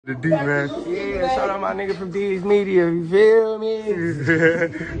The D, man. Yeah, shout out my nigga from D's Media, you feel me?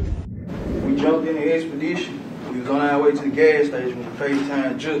 We jumped in the expedition. We was on our way to the gas station. We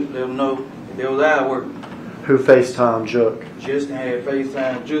FaceTime Jook, let them know that was our work. Who FaceTime Jook? Justin had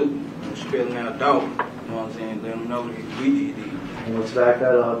FaceTime Jook, spelling out Dolph. You know what I'm saying? Let them know that we did it. And let's back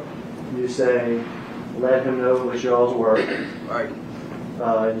that up. You say, let him know it was y'all's work. Right.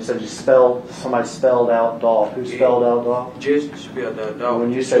 You said somebody spelled out Dolph. Who spelled out Dolph? Justin spelled out Dolph.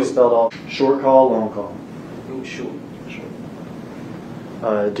 When you say spelled out, short call, long call? It was short.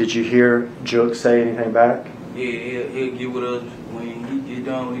 Did you hear Jook say anything back? Yeah, he'll get with us when he get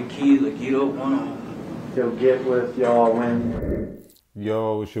done with the kids or get up one on them. He'll get with y'all when?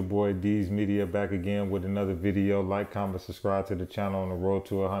 Yo, it's your boy D's Media back again with another video. Like, comment, subscribe to the channel on the road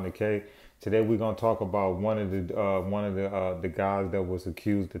to 100K. Today we're gonna talk about one of the guys that was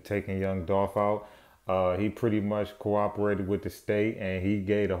accused of taking young Dolph out. He pretty much cooperated with the state and he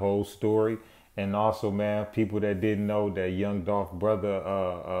gave the whole story. And also, man, people that didn't know that young Dolph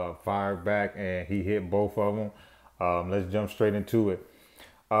brother fired back and he hit both of them. Let's jump straight into it.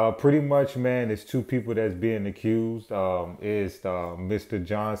 Pretty much, man, it's two people that's being accused. It's Mr.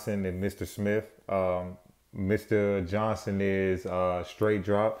 Johnson and Mr. Smith. Mr. Johnson is straight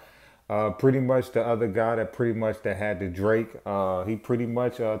drop. Pretty much the other guy that had the Drake, he pretty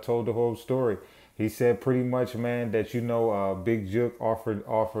much told the whole story. He said pretty much, man, that Big Jook offered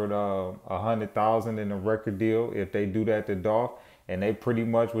 $100,000 in a record deal if they do that to Dolph, and they pretty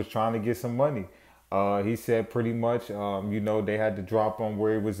much was trying to get some money. He said pretty much, they had to drop on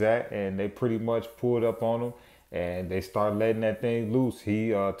where he was at, and they pretty much pulled up on him, and they started letting that thing loose.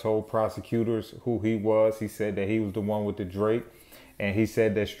 He told prosecutors who he was. He said that he was the one with the Drake. And he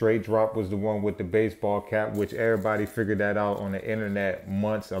said that Straight Drop was the one with the baseball cap, which everybody figured that out on the internet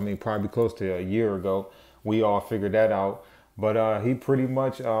probably close to a year ago. We all figured that out. But he pretty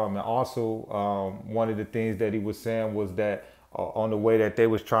much, and also one of the things that he was saying was that on the way that they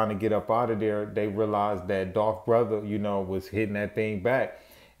was trying to get up out of there, they realized that Dolph brother, was hitting that thing back.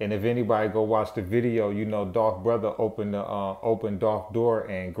 And if anybody go watch the video, Dolph brother opened Dolph door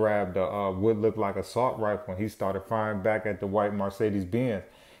and grabbed what looked like a assault rifle, and he started firing back at the white Mercedes Benz.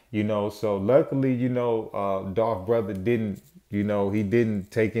 So luckily, Dolph brother didn't, he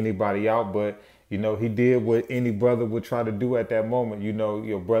didn't take anybody out, but he did what any brother would try to do at that moment.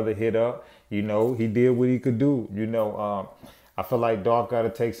 Your brother hit up, he did what he could do. I feel like Dolph got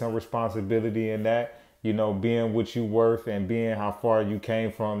to take some responsibility in that. Being what you worth and being how far you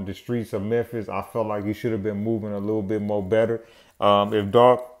came from the streets of Memphis, I felt like you should have been moving a little bit more better. If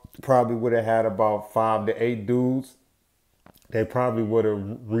Dolph probably would have had about 5 to 8 dudes, they probably would have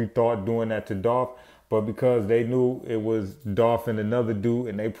rethought doing that to Dolph. But because they knew it was Dolph and another dude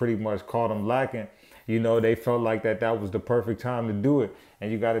and they pretty much caught him lacking, they felt like that was the perfect time to do it.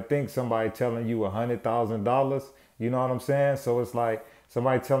 And you got to think somebody telling you $100,000, you know what I'm saying? So it's like,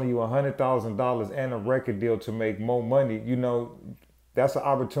 somebody telling you $100,000 and a record deal to make more money, that's an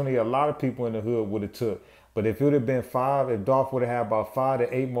opportunity a lot of people in the hood would have took. But if it would have been if Dolph would have had about 5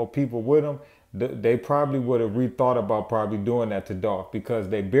 to 8 more people with him, they probably would have rethought about probably doing that to Dolph, because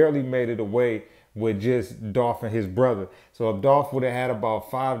they barely made it away with just Dolph and his brother. So if Dolph would have had about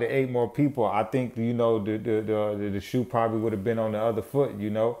 5 to 8 more people, I think, the shoe probably would have been on the other foot,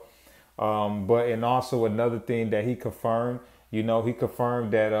 and also another thing that he confirmed, he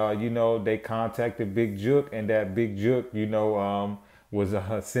confirmed that, they contacted Big Jook and that Big Jook, was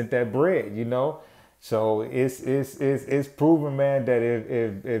sent that bread, So it's proven, man, that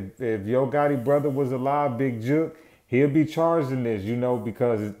if Yo Gotti brother was alive, Big Jook, he'll be charged in this,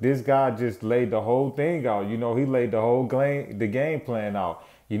 because this guy just laid the whole thing out. He laid the game plan out.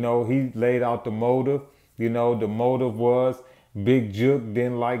 He laid out the motive. The motive was Big Jook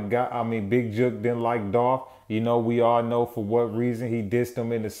didn't like Big Jook didn't like Dolph. We all know for what reason he dissed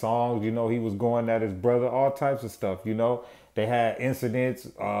him in the songs. He was going at his brother, all types of stuff. They had incidents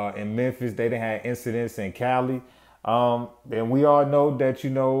in Memphis. They didn't have incidents in Cali. And we all know that,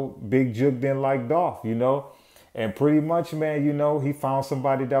 Big Jook didn't like Dolph, And pretty much, man, he found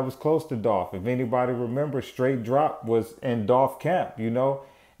somebody that was close to Dolph. If anybody remembers, Straight Drop was in Dolph camp,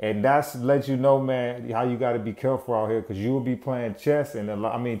 And that's lets you know, man, how you got to be careful out here, because you will be playing chess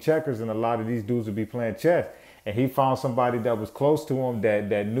and checkers, and a lot of these dudes will be playing chess. And he found somebody that was close to him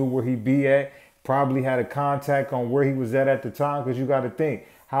that knew where he be at, probably had a contact on where he was at the time, because you got to think,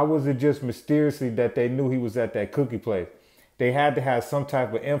 how was it just mysteriously that they knew he was at that cookie place? They had to have some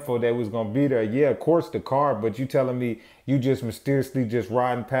type of info that was going to be there. Yeah, of course, the car, but you telling me you just mysteriously just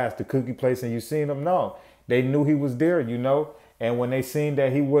riding past the cookie place and you seen him? No, they knew he was there, And when they seen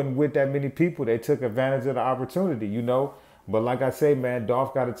that he wasn't with that many people, they took advantage of the opportunity, But like I say, man,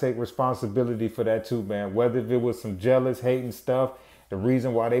 Dolph got to take responsibility for that too, man. Whether if it was some jealous, hating stuff, the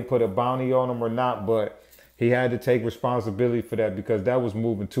reason why they put a bounty on him or not, but he had to take responsibility for that because that was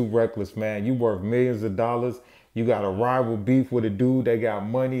moving too reckless, man. You worth millions of dollars. You got a rival beef with a dude that got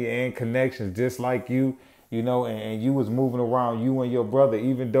money and connections just like you, and you was moving around, you and your brother,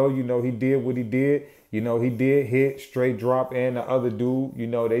 even though, he did what he did. He did hit, straight drop, and the other dude,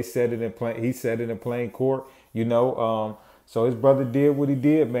 they said it in plain, he said it in plain court, so his brother did what he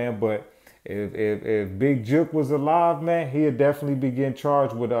did, man. But if Big Jook was alive, man, he'd definitely be getting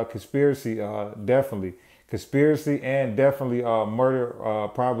charged with conspiracy, definitely. Conspiracy and definitely murder,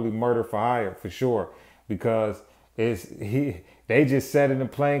 probably murder for hire, for sure. Because they just said in the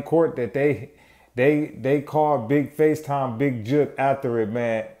plain court that they called Big FaceTime Big Jook after it,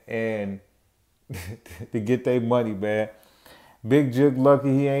 man, and to get their money, man. Big Jook lucky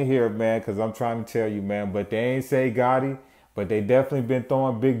he ain't here, man, because I'm trying to tell you, man. But they ain't say Gotti, but they definitely been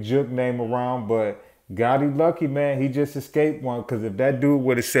throwing Big Jook name around. But Gotti lucky, man, he just escaped one. Because if that dude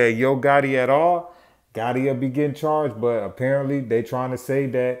would have said, yo, Gotti at all, Gotti will be getting charged. But apparently they trying to say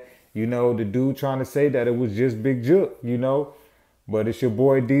that, the dude trying to say that it was just Big Jook, But it's your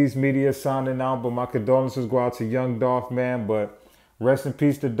boy D's Media signing out. But my condolences go out to young Dolph, man. But rest in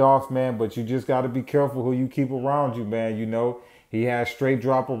peace to Dolph, man. But you just got to be careful who you keep around you, man. He had straight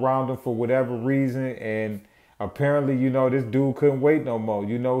drop around him for whatever reason. And apparently, this dude couldn't wait no more.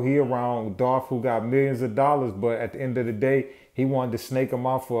 He around Dolph who got millions of dollars. But at the end of the day, he wanted to snake him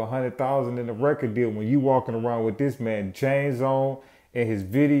out for $100,000 in a record deal. When you walking around with this man, chains on, in his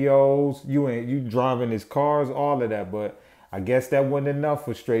videos, you driving his cars, all of that. But I guess that wasn't enough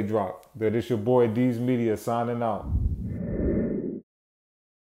for straight drop. But it's your boy D's Media signing out.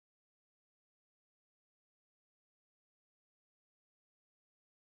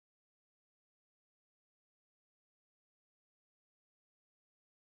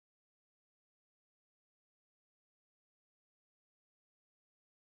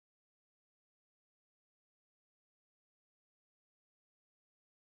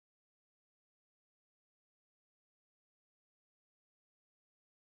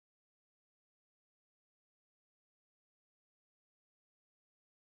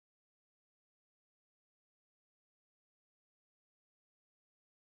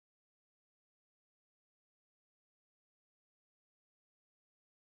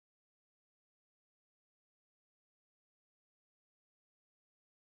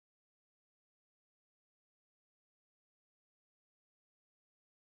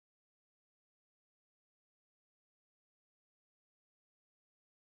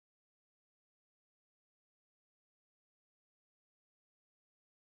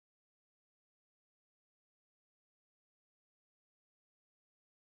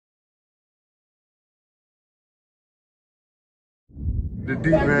 The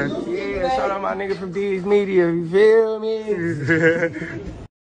D, man. Yeah, shout out my nigga from D's Media, you feel me?